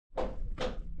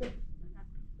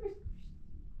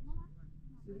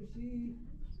Surushi.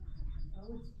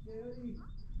 Oh, it's dirty.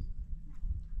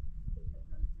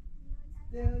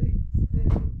 Dirty,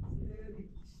 dirty, dirty.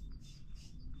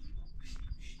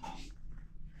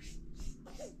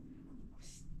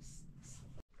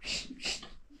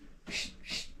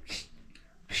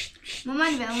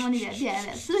 مامانی بیا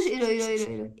سوش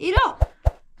ایرو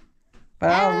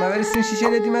برام ما برسیم شیشه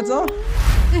دادیم ازا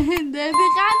ده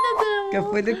بخنده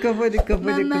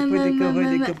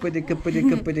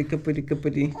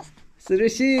کپودی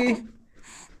سروشی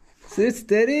سروش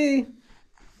داری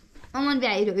مامان بیا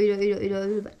ایرو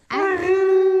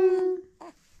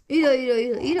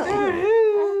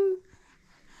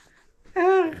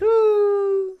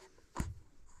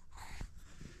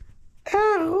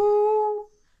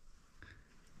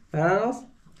فراناز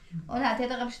اون حتی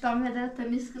دقیقه پشتام هده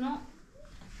تمیز کنم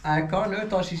کار نه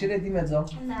تا شیشه دادیم ازا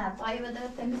نه طایب هده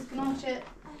تمیز کنم چه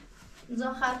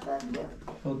زا خرد بده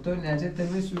خب تو نجه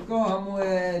تمیز شکا همون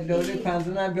لوله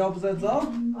پنزه هم بیا بزد زا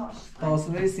باش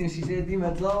تاسه برسیم شیشه دادیم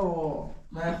ازا و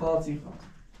من خلاصی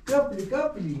خواه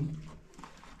کپلی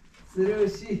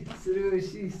سروشی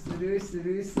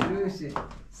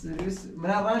من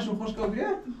رنشون خوش کابریه؟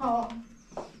 ها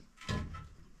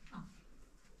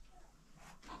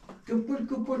کپل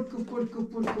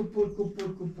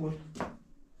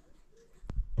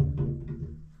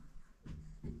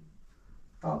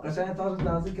قشنگ تاج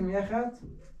نزدیک میخواد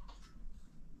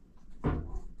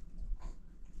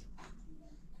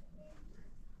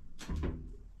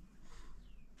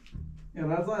یا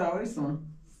رضا یا ویسون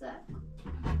سر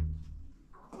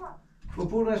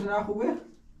پورش نه خوبه؟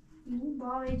 نو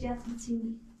با جسم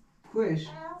تینی کوش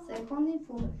سکونی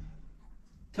پور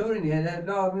طوری نیه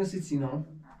لا میسی چینام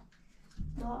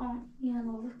با آن یه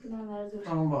نوزه کنم ورزش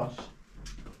آن باش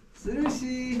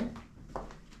سروشی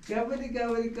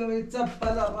گوری چپ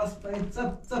بلا راست پایی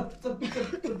چپ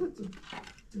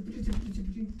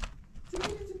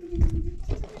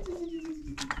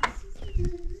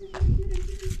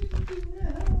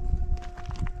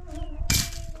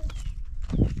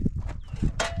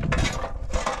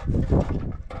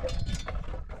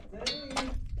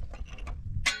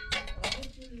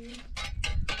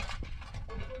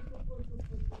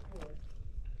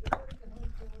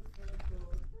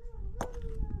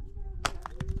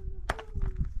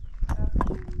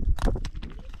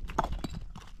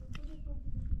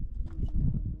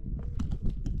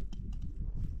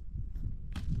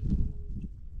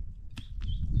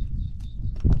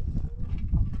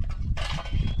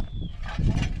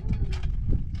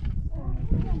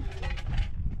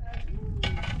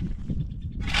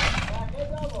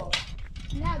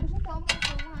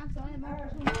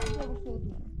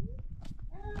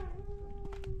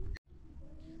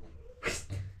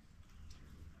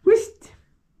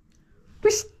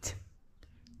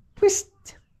پشت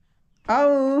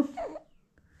او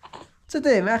چه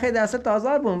ده من خیلی دست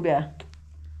تازه بون بیا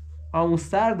اما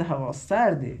سرد هوا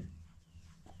سرده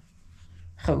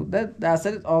خب دست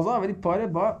آزاد ولی پاره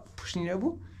با پوشنینه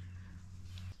بود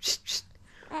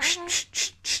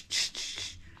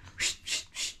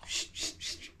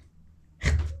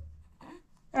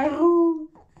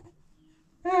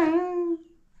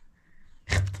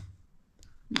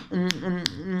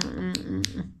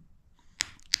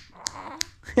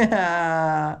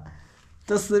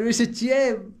تو سروش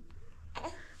چیه؟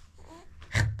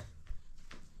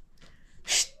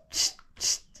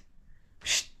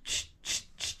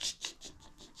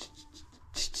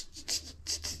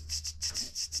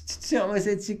 شما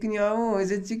چیکنی آمو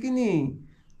چیکنی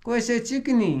کوشه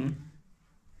چیکنی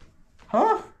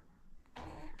ها؟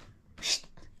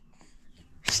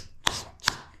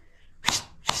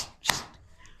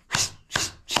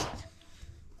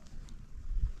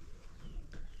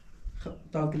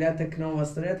 تاکلیت تکنام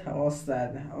وستریت هوا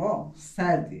سرده هوا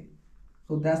سردی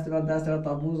خود دست با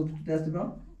تا بوز دست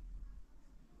با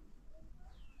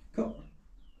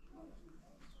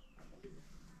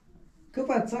که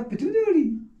بچه پتو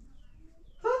داری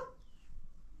ها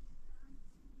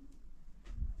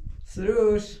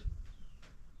سروش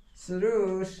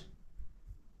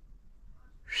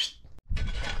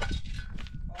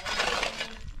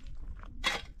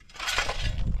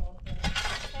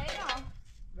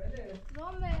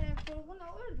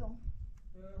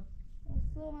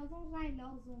زنگ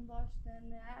لازم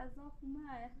داشتن از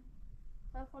آخومه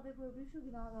خود گروهشو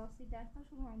گناه راستی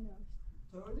دستشو هم داشت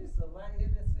طور نیست رنگ یه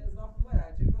نصف اضافه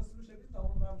مره چه بس روشه بید تا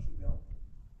اون رمشو بیام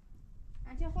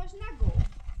انچه خوش نگو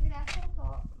سی دستشو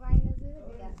تا رنگ نزیره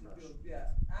بی دستاش بیا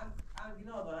هم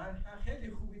گناه دارن هم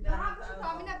خیلی خوبی نه هم بشو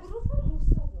تامینه بروف و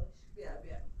موسو باش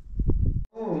بیا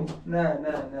اوه نه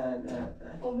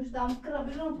او مشتام کرا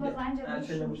بیرون تو رنج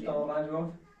بشو بشو مشتام رنج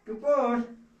با بپر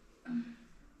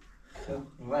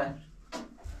خب رنگ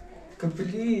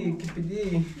کپلی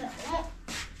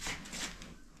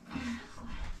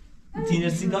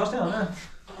تینرسی داشته یا نه؟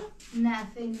 نه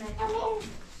فیلم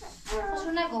نگفتم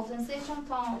شو نگفتن سه چون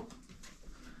تا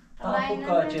خوب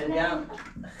کار کردیم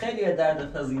خیلی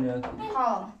درد خزینه کنی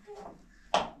ها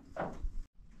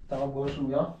تمام باشون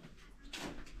بیا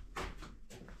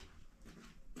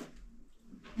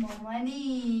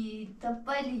مامانی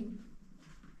تپلی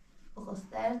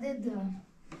بخواست درد دم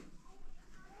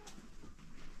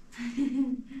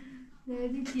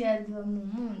دردی تیاد و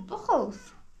مامان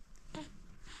بخواست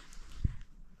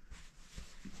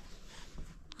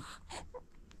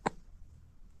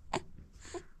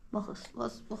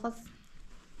بخواست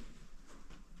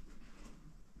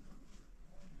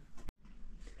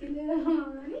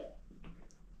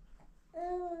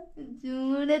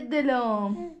جون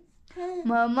دلم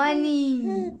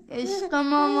مامانی عشق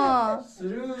ماما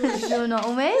جون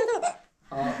امید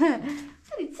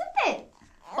خیلی چته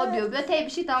خب بیا تایی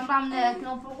بشی تا هم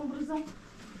نکنم فوقم برزم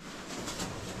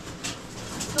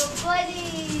تو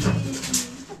باری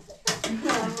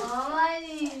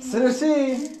مامانی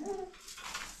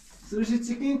سروشی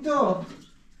چیکین تو؟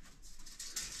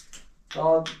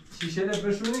 شیشه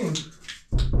بشونیم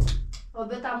خب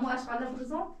بیا تا مو اشغال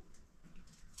برزم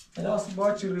راست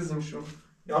با چی ریزیم شو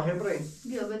یا خبری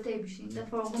بیا تایی بشی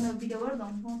دفعه اون بیده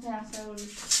بردم اون تایی افسر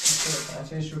بردم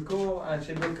انچه شکو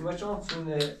انچه بکمه چون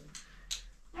سونه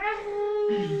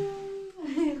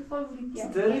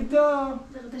ستاری تو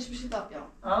دقیقتش بشی تا بیام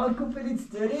آن کپلی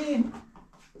ستاری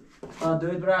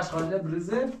دوید براش خواهده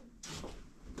بریزه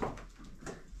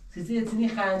سیسی تنی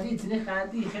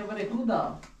خندی خبره کنده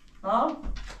ها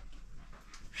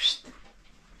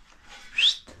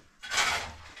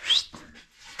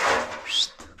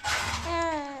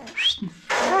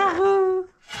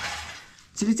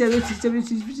چیزی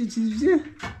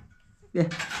بیا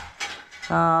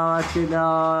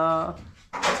چلا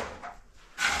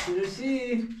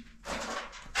سروشی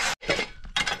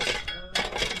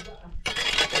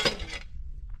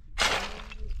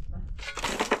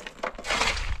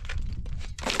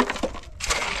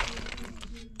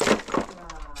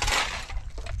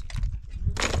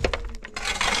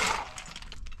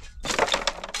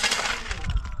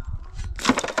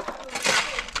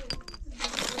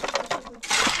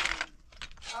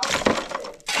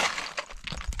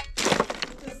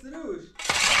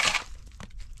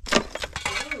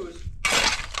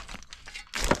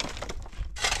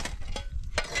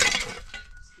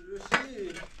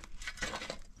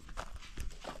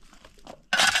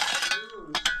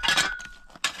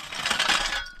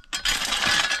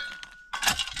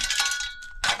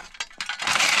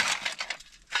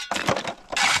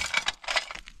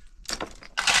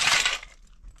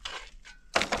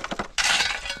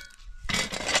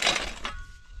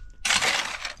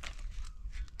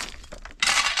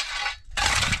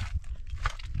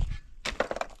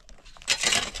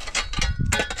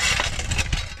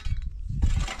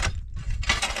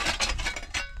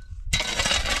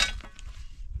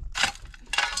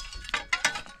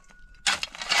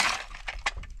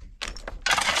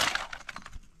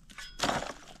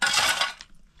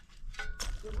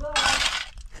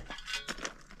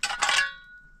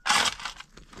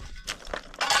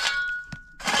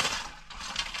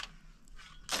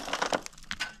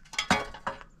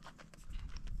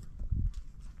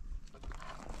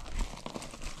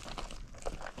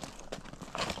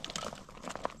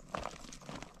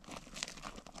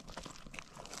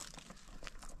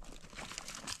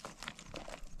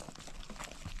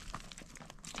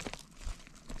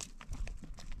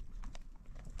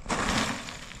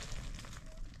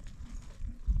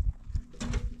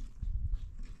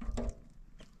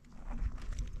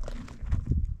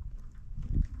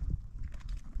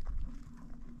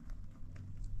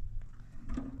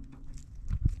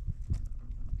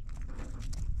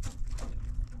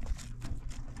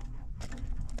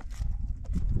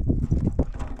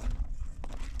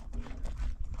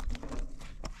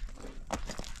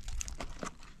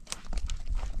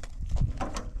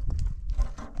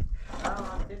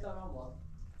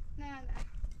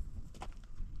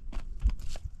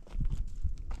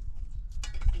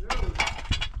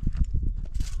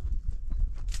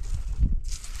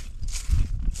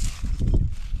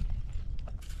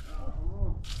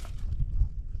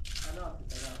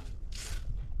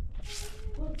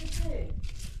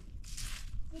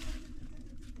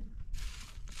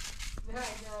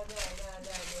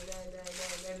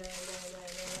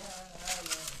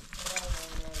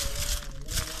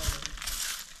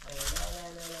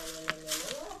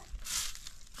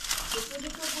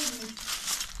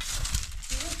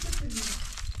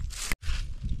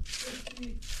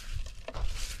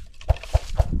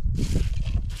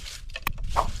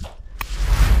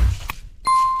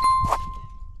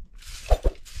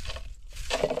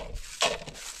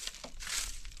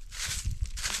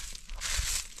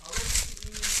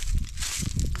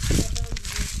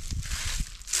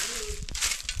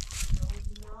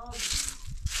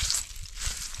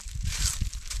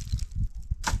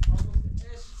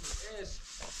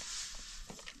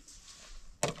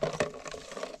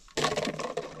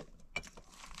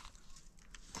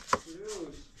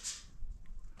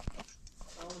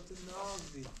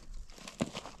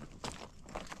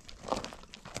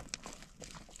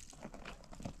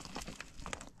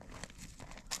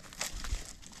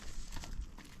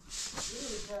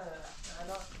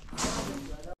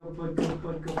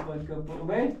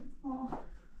وبين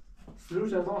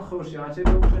سروش از آن خوشی آنچه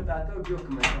روش تحت و بیوک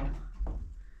میکنم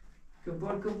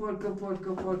کپال کپال کپال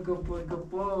کپال کپال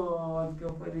کپال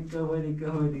کپالی کپالی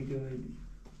کپالی کپالی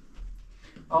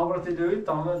آورت دوید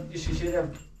تمام شیشه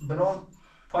برام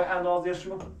پای اندازه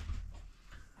شو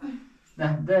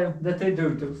نه ده تی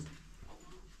دوید دوست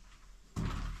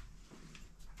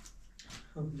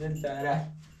خب ده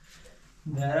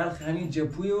درال خیلی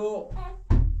جپوی و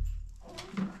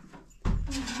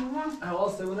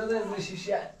حواس سمونه ده از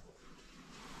شیشه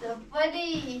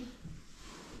دفری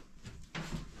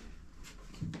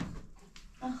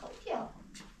خب یا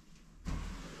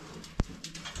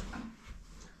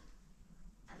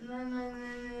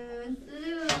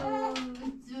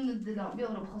جون الدلع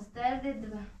بيقرب خستار دي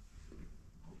الدلع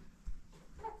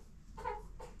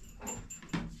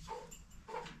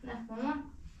لا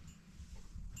ماما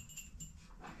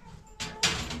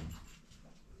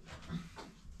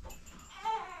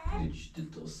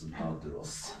İşte dostum aldır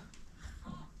olsun.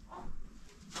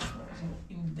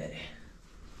 İndere.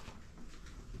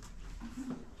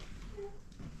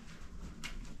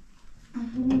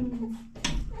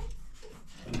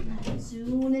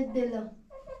 جون الدلع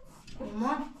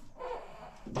ماما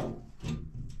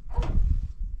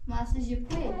ما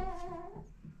سجيبوي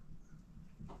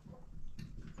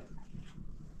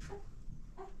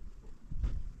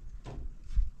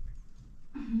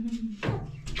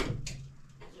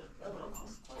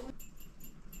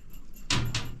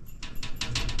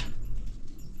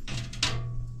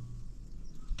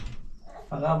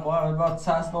فقط باید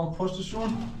چسبان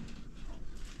پشتشون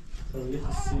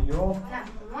تاریخ سیاه لا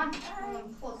ماما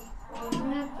خذ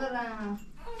جون الدلع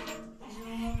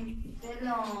جون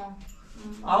الدلع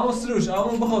اما سروش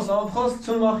اما بخواست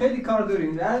چون ما خیلی کار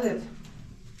داریم دردت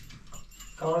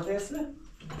کار دیسته؟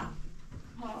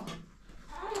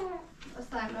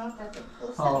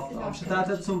 امشه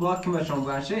تحتت چون باید که مشان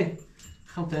برشه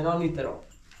خم تنها نیترم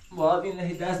باید این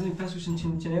لحی دست نیم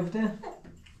پسوشن چه نفته؟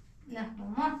 نه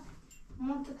ماما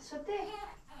ماما تتشتي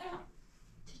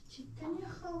تتشتني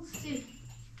خلصي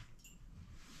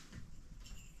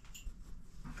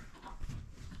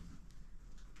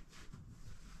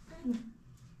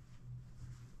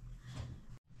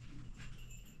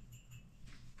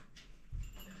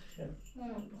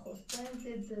ماما بخوستان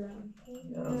ديدرم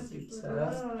يا سيد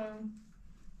سلاس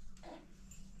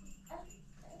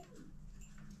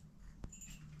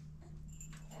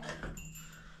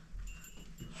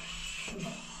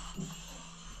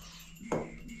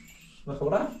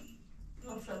بخوره؟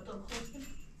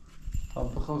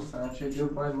 خب بخوست همچه دیو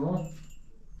پای مو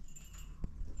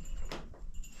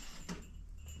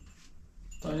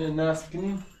تا یه نصب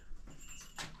کنیم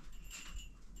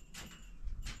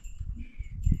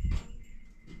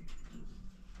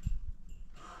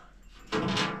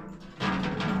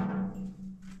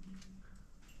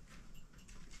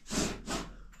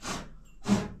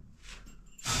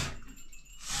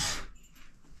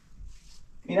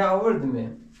این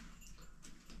آوردمه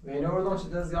و این آوردم چه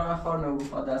دست گرم خار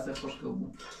نبود دست خشک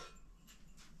بود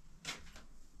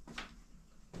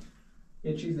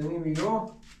یه چیز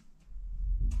نمیگو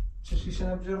چه شیشه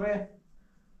نبجره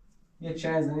یه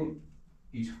چیز نمی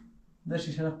ایجا ده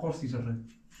شیشه نقرصی جره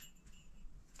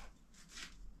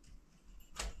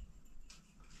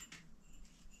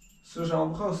سوش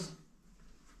هم بخواست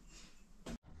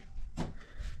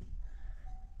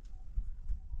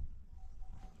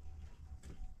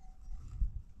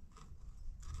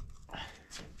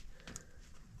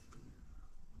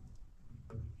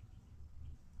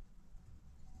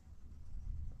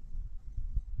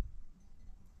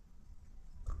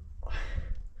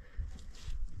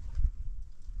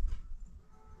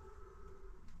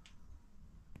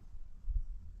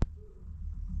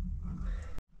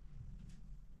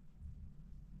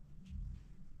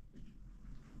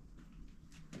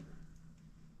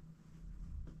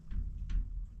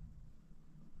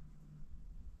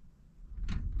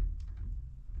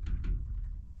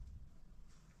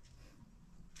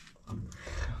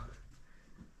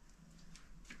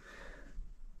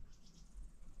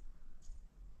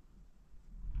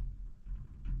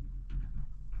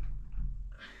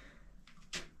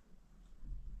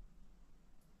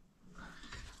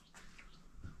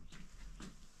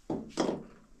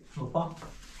Opa.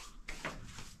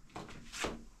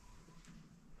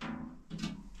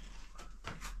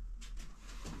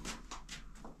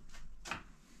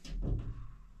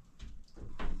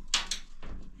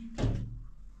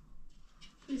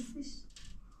 Richtig.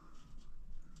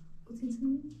 Gut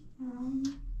hinten.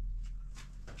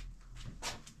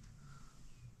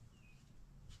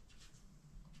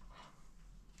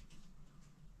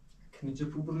 Nici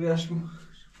pupuliaș mu.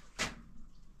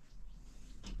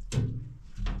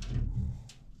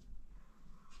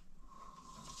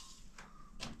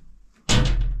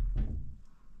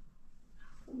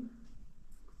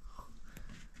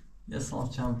 یه سال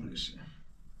چند پولشه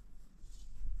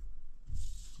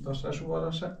داشته شو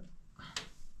بالاشه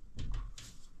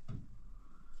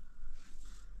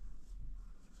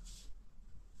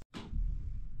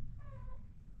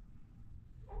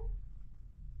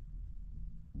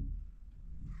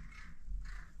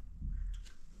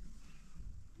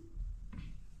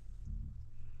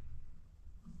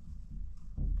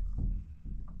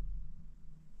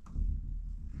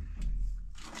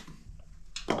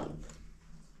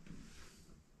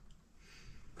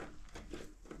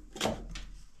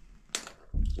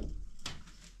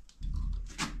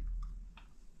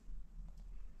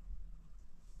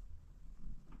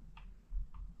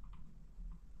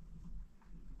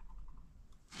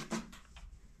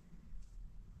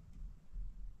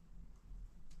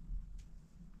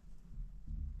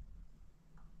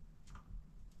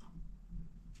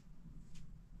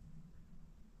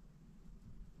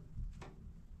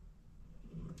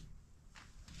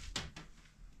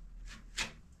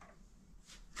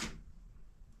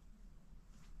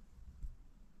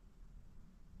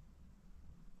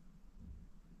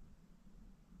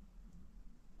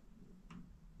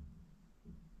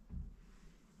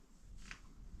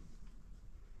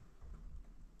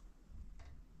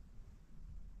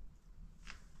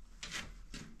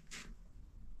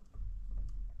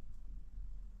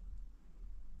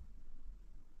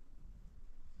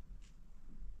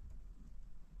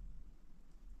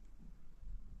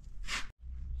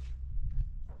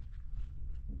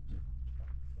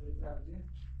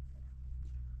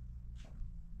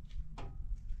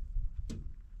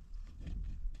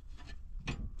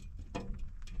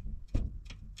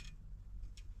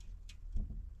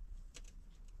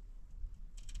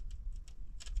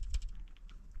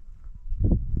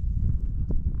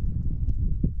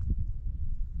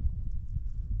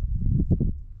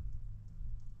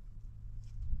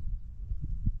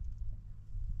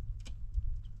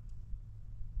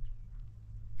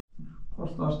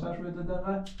خوش داشتهش بده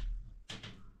دقیقه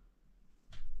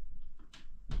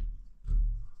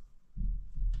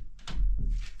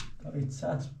تا ایت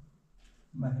سطر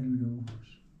محل بیرون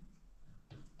باش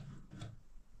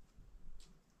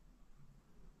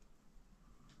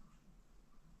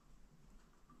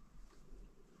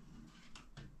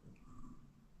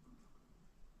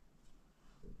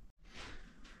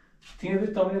تینه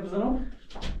بید تامینه بزنم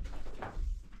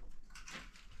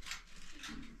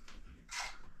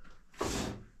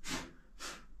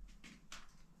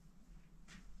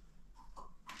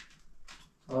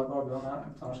بار بیان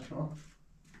امتحانش کنم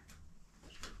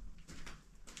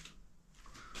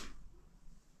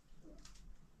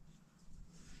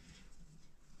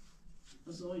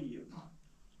زایب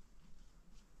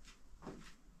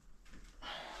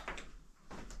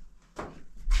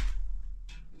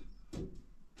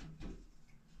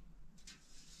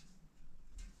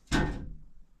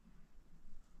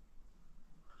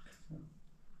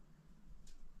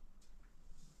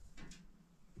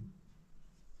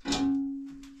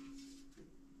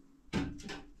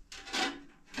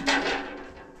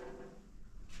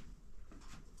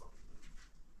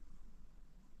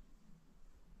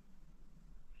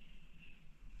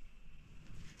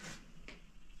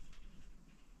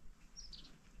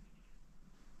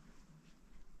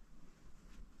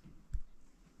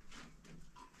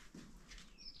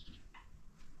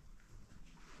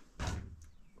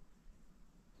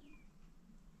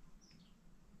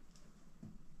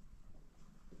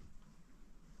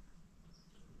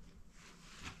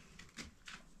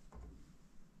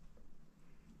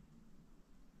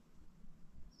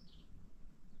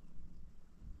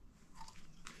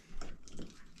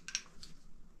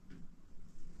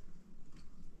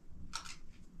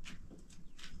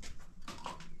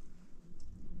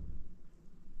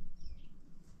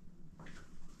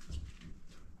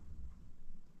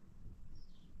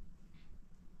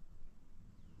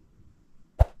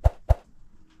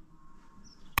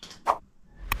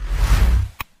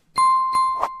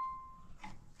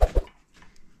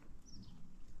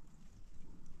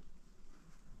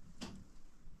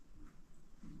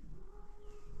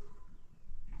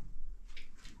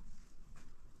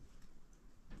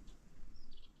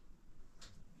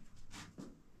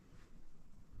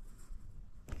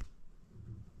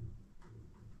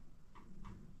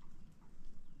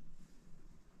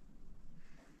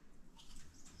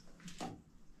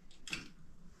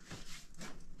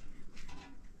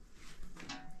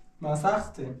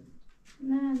مسخته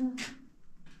نه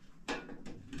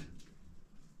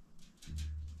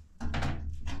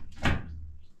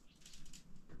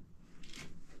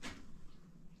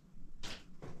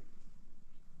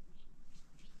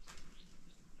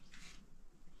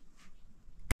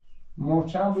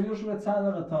محکم بگیر به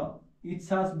صدقه تا ایت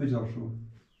ساس بجار شو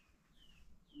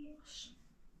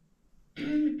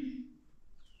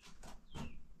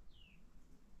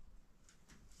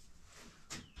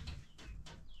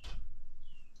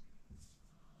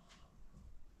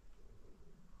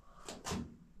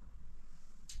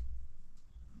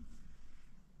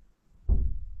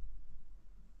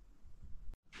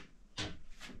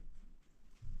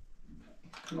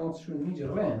ناتشون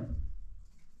میجا وين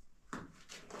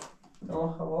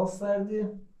تمام خلاص سردی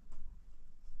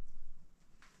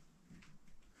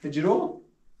اجرو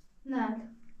نه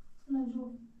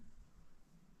نجوم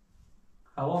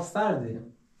خلاص سردی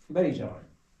بری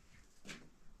جان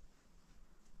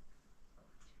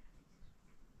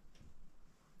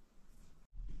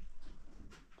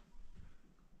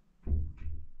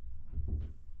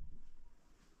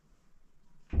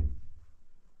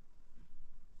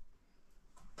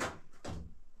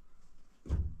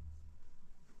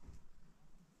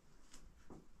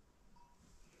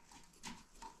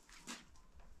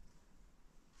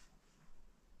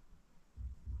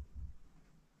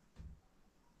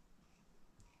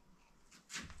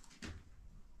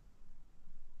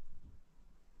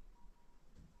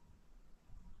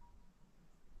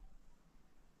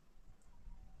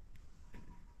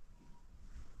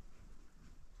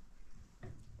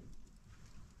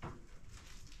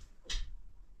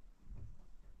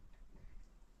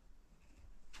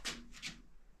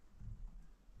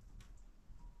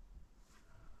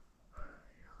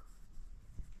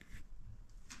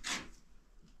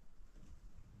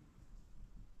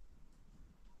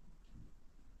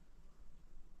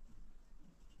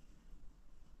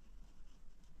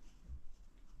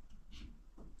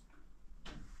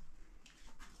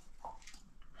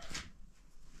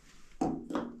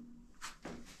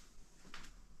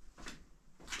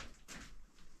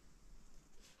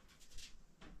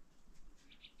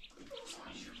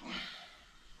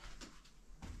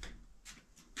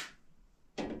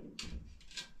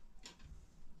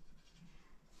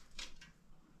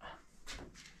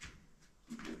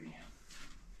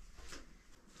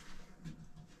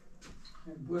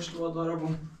گوشت با داره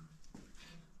بون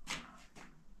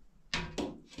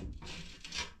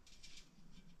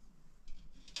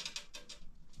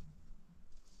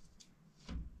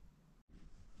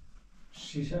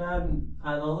شیشه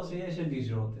اناضه یه شه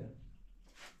دیجروته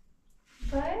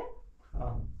باید؟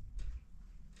 ها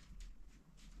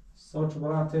سوچ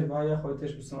برای تیر باید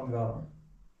خودتش بسنم بیارم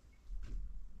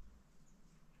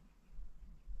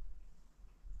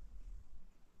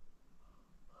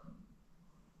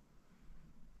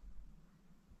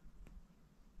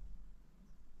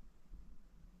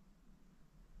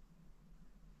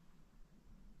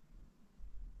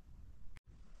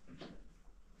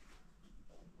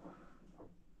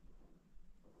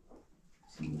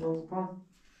باز کن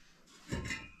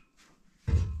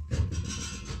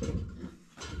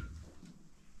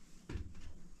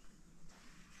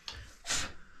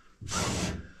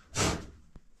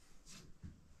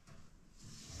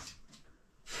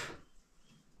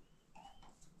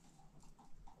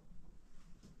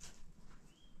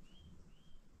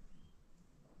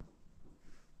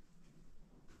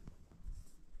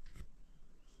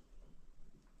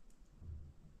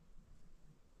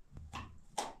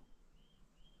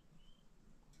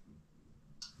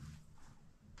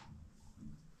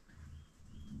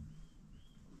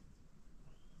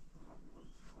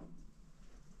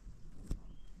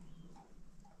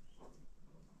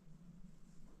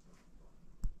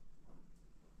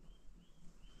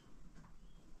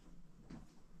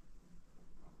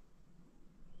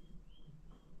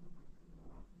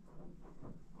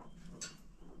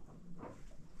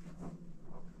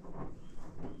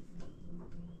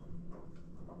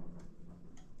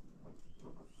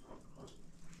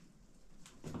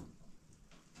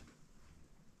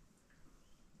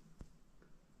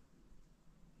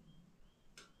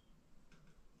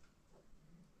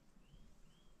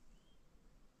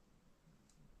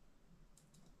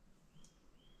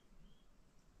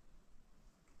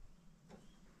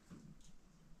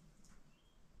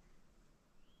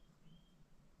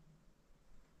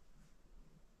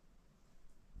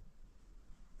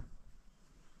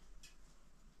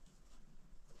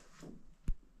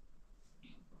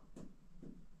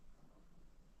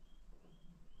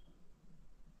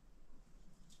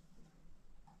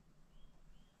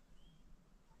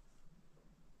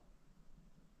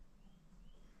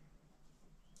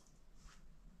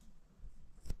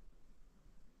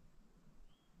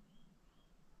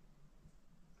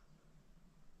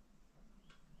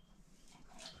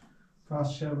پس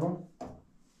شبم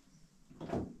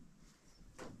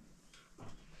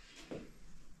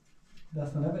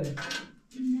دست نبره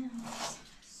نه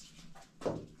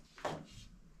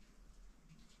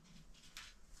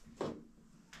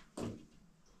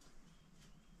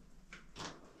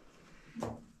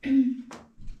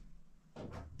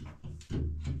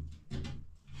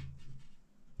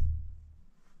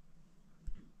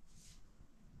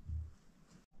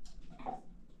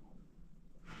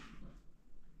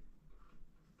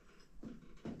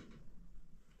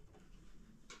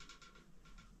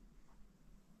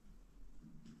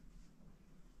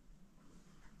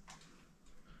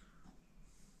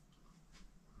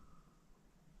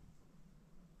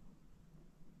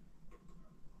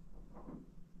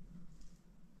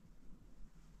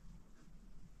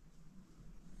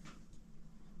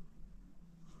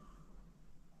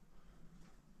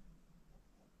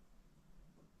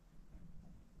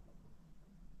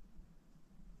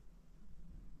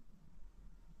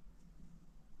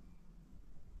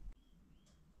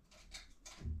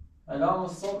الان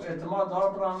الصبح اعتماد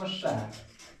دار برام الشهر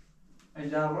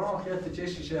اجرام خیلی چه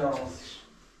شیشه راستش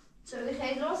چرا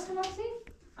خیلی راست کناسی؟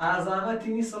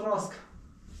 عظمتی نیست راست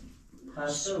کن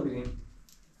خسته بودیم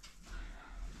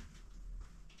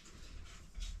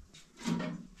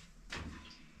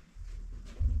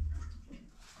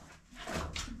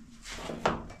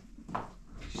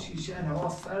شیشه هوا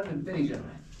سرد بری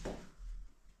جمعه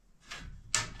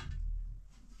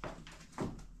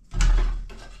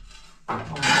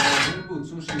این بود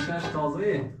چون شیشهش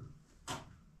تازه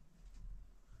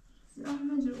سیاه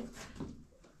مجروب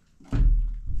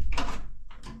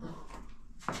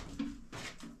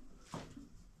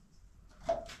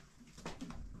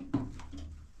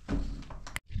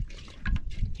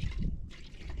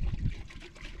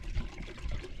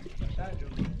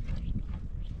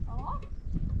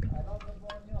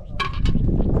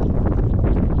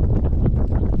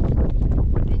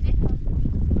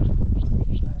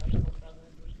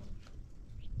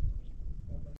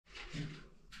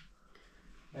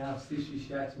نفسی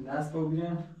شیشه هرچی نصب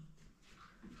بگیرم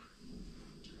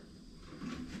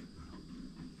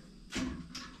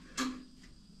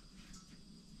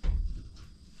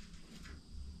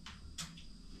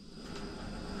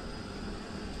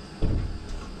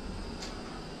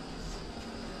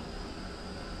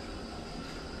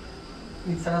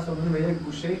این سنس رو به یک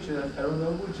گوشه چه در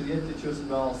خرون بود چه دیگه چیز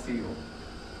به آنسی رو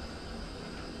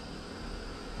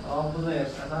بزنیش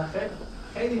اصلا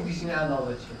خیلی بیشین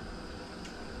اندازه چیه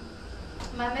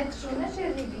من مترونه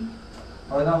چه دیدی؟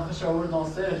 آدم خوش آورد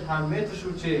ناصر همه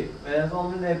شو چه و از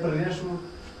آن نپرینش رو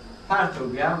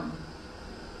پرتوگی هم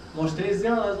مشتری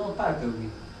زیاد از اون پرتوگی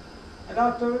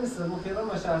اگر تو نیست مخیرا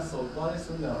مشهر صبح باری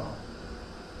سون دارم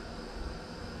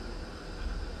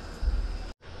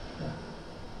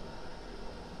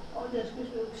آدرش کش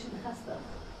به بشین خسته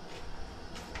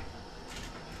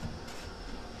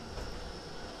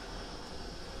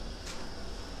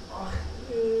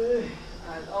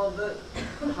الان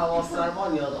هوا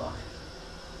سرما یاد آخر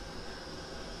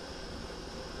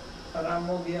فقط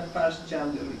ما بیه فرش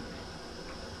جمع دوری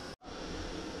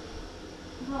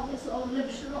ها بس آبله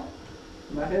بشنو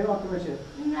مخیلی وقت بشه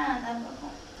نه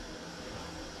بکن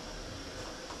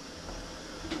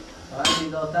وقتی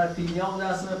داتر پیلیام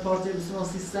دستم پارتی بسیمان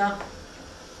سیستم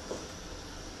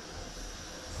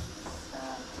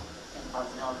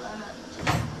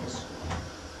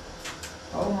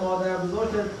اون مادر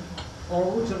بزرگ که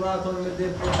آمون چه رایتون میده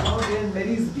پرشان بیان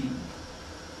مریض بی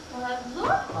مادر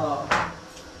بزرگ؟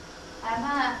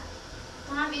 اما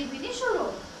تو هم بیربینی شروع؟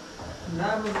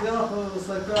 نه مزیار خود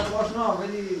سرکار باش نه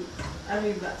ولی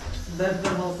امی در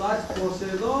ساعت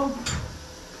پرشیدم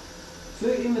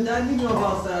توی این مدر نمیان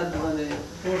راسترد بزنه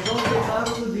پرشان که خراب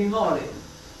تو دیماره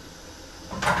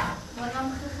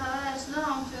بادم خبرش نه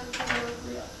هم شد که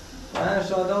من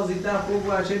شاده زیدتر خوب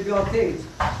و چه بیاتید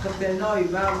خطنایی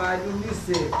و معلوم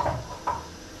نیسته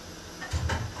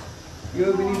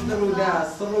یو بینیشت رو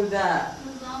دست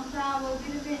نظام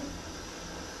تعوابی رو بین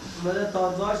من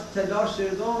تازاش تلاش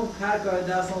شدم هر کار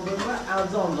دستان دارم و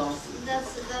انجام داشتی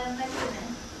دست در نکنه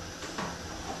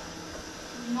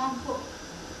من خب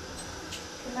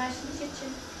که ماشینی چه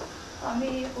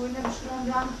امی اوینه بشنم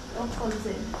بیان خود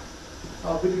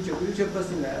زیر بلوچه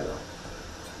پسی نردم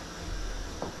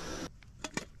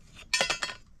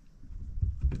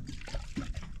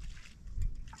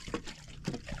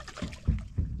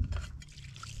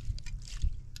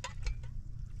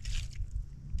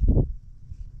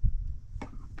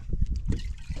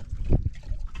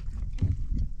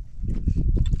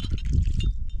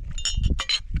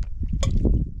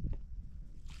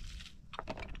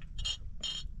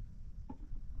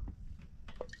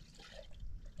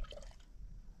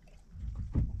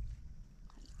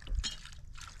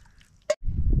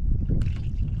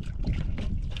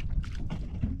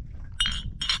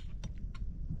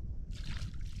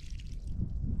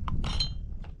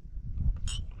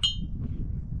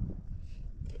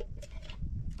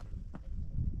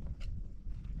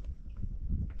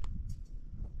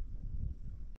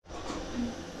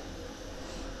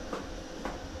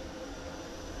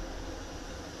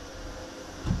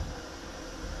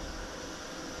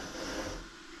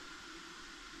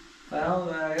فرام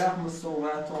رقم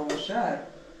صحبت و شهر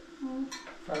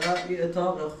فقط یه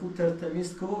اتاق خود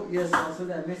ترتمیز کو یه ساسه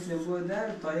در مثل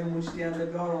بودن تا یه مشتی هم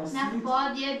بیارم سید نه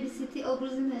باید یه بیسیتی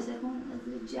ابروزی نشه کن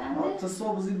جنده تا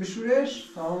صبح بزید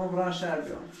بشورش تا همه بران شهر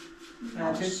بیام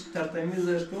همچه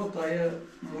ترتمیزش کو تا یه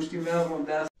مشتی بیارم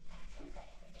دست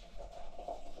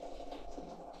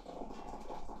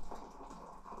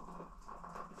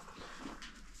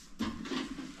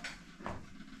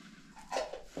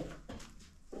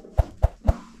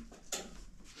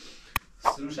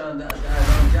سروش هم از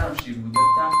اعلام جمشی بود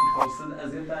تحتی خورسد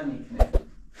از یه تنیکنه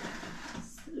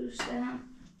سروش دارم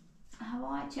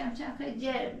هوا چم خیلی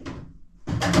جرم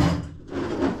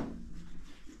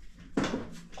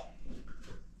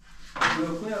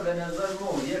بکنه به نظر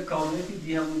ما یه کامنتی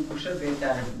دی همون گوشه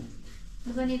بهتر بود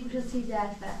بزن یه گوشه 13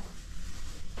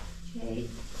 چی؟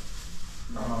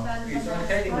 ایسان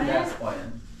خیلی به دست پاین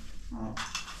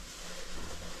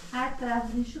هر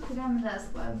طرف نیشو کدام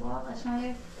دست پاین با قشنگ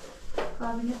یک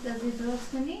کابینت دازی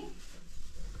درست کنی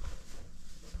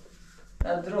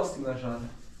درست باشه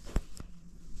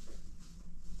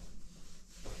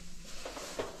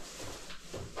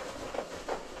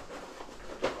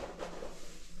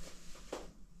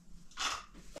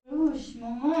روش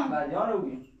مامان بله ها رو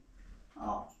بیم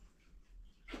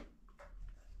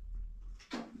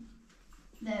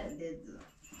نرده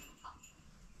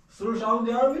سروش هم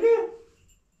دیار بیریم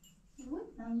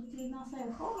بود نموتی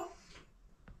ناسای خواه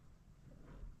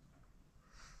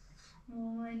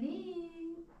مامانی